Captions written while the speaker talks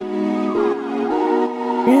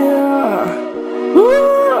Yeah.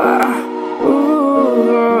 Ooh,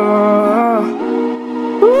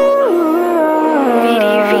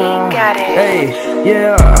 VDV got it. Hey,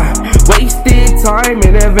 yeah. Wasted time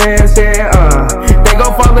in advance, yeah. They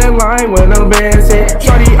gon' fall in line when I'm dancing.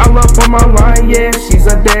 Shorty all up on my line, yeah, she's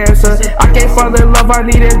a dancer. I can't fall in love, I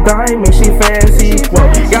need a diamond, she fancy. Whoa,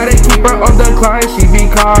 gotta keep her on the climb, she be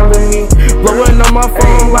calling me. Blowing on my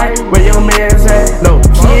phone like, where your man's at? No,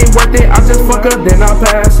 she ain't worth it, I just fuck her, then I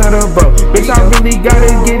pass her the bro. Bitch, I really gotta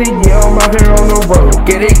get it, yeah, I'm out here on the road.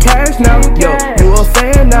 Get it cash now, yo, you a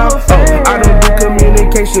fan now? Oh, I don't do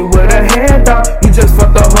communication with a handout. You just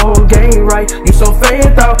fuck the whole game right, you so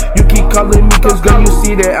fanned out. You keep calling me cause girl, you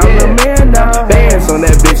see that I'm the man now. Bands on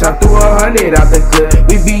that bitch, I threw 100 out the clip.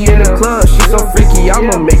 We be in the club, she so freaky,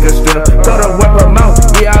 I'ma make her strip. Told her wipe her mouth,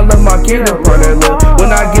 yeah, I love my kid up on her lip. When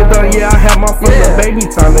I get done, yeah, I have my fun, the baby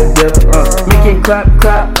time to dip. Make it clap,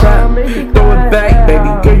 clap, clap, throw it back,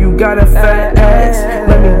 baby girl, you got a fat ass.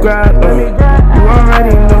 Let me grab it, you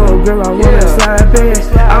already know, girl, I wanna slap it.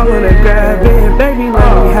 I wanna grab it, baby,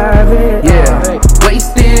 let me have it. Yeah,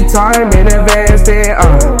 wasted time in advance, they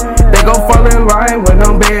gon' fall in line when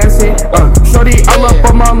I'm dancing. Shorty all up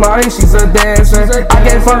on my mind, she's a dancer. I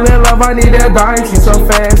can't fall in love, I need a dime, she's so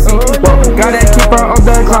fancy. Well, gotta keep her on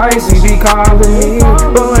the climb, she be calling me.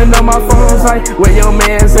 Blowing on my phone's like, where your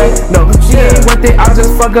man's at? No, she ain't worth it, I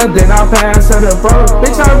just fuck her, then I pass her the bro.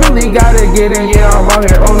 Bitch, I really gotta get it, yeah, I'm out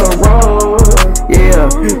here on the road. Yeah,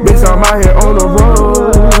 bitch, I'm out here on the road.